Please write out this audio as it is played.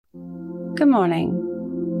Good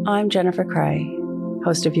morning. I'm Jennifer Cray,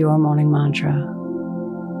 host of Your Morning Mantra.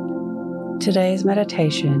 Today's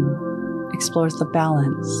meditation explores the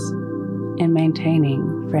balance in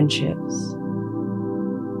maintaining friendships.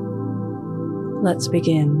 Let's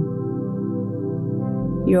begin.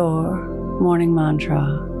 Your morning mantra.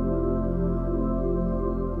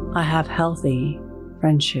 I have healthy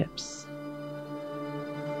friendships.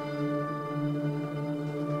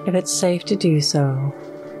 If it's safe to do so,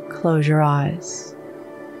 close your eyes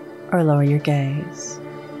or lower your gaze.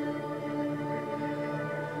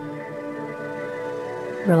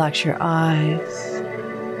 Relax your eyes.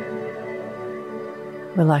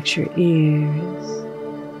 Relax your ears.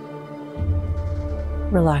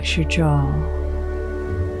 Relax your jaw.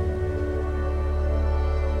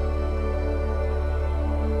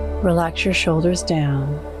 Relax your shoulders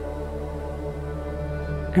down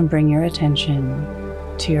and bring your attention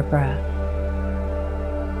to your breath.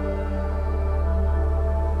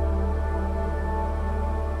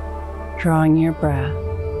 Drawing your breath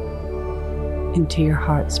into your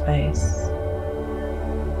heart space.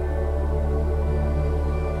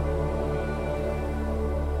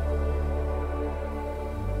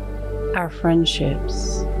 Our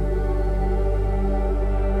friendships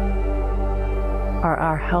are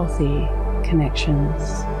our healthy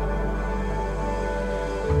connections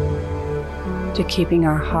to keeping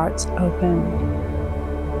our hearts open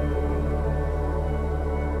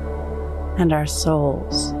and our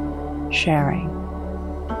souls sharing.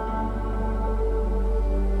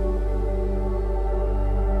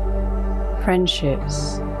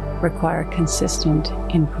 Friendships require consistent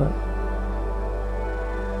input.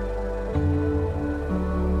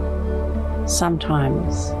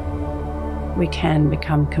 Sometimes we can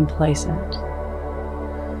become complacent,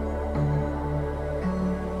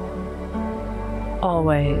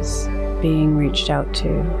 always being reached out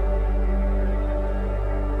to.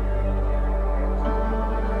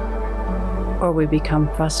 Or we become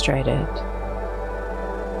frustrated,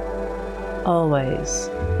 always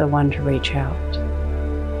the one to reach out.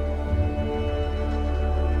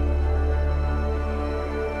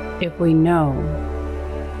 If we know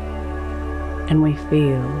and we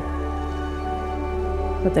feel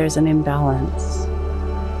that there's an imbalance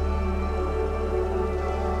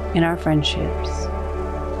in our friendships,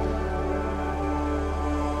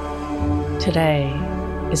 today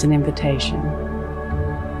is an invitation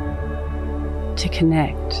to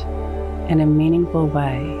connect in a meaningful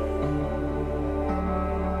way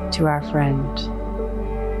to our friend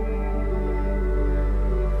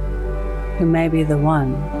who may be the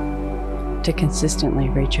one to consistently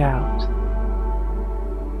reach out,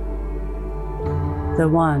 the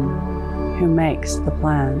one who makes the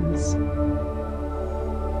plans,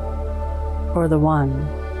 or the one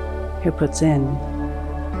who puts in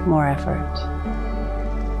more effort.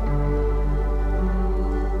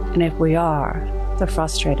 And if we are the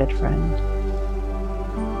frustrated friend,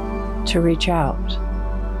 to reach out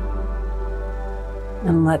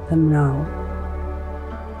and let them know,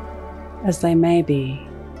 as they may be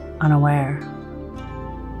unaware.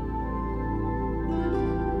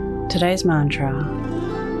 Today's mantra: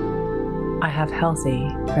 I have healthy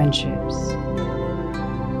friendships.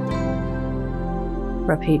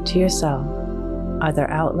 Repeat to yourself,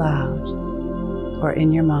 either out loud or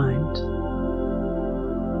in your mind: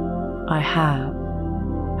 I have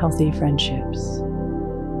healthy friendships.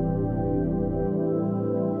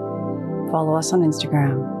 Follow us on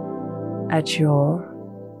Instagram at Your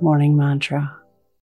Morning Mantra.